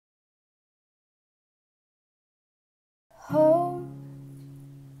home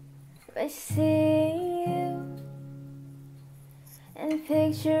by seeing you and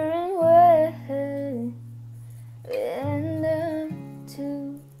picturing where we end up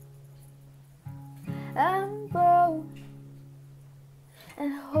to. I'm broke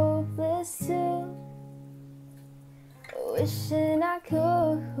and hopeless too, wishing I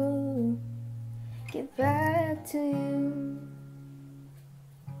could get back to you.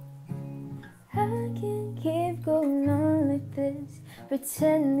 I can't keep going on like this,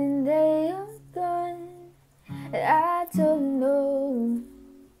 pretending they are gone. I don't know,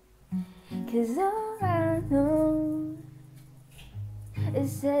 'cause all I know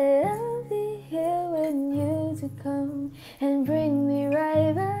is that I'll be here when you to come and bring me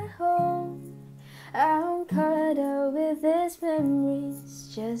right back home. I'm caught up with these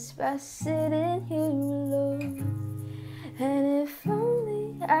memories just by sitting here alone. And if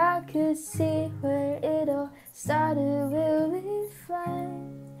only I could see where it all started, we'll be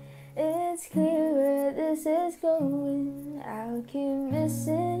fine. It's clear where this is going, I'll keep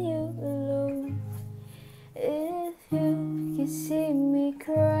missing you alone. If you could see me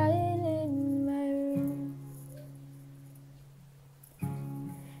crying in my room.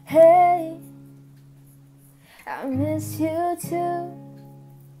 Hey, I miss you too,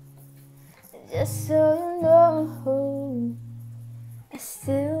 just so you know, I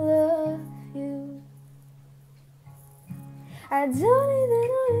still love you. I don't even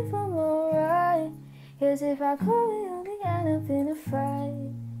know if I'm alright, 'cause if I call it, I'll be end up in a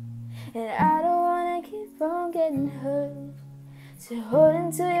fight. And I don't wanna keep on getting hurt, so hold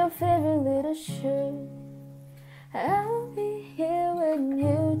into your favorite little shirt. I'll be here when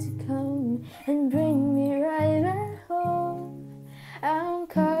you to come and bring me right back home. I'm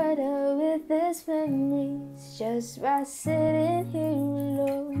caught up with these memories just by sitting here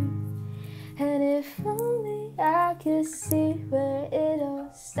alone. And if only I could see where it all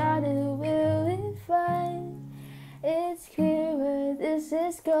started, we'll be fine. It's clear where this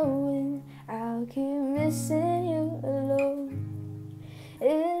is going, I'll keep missing you alone.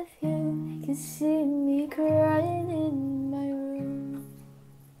 If you could see me crying in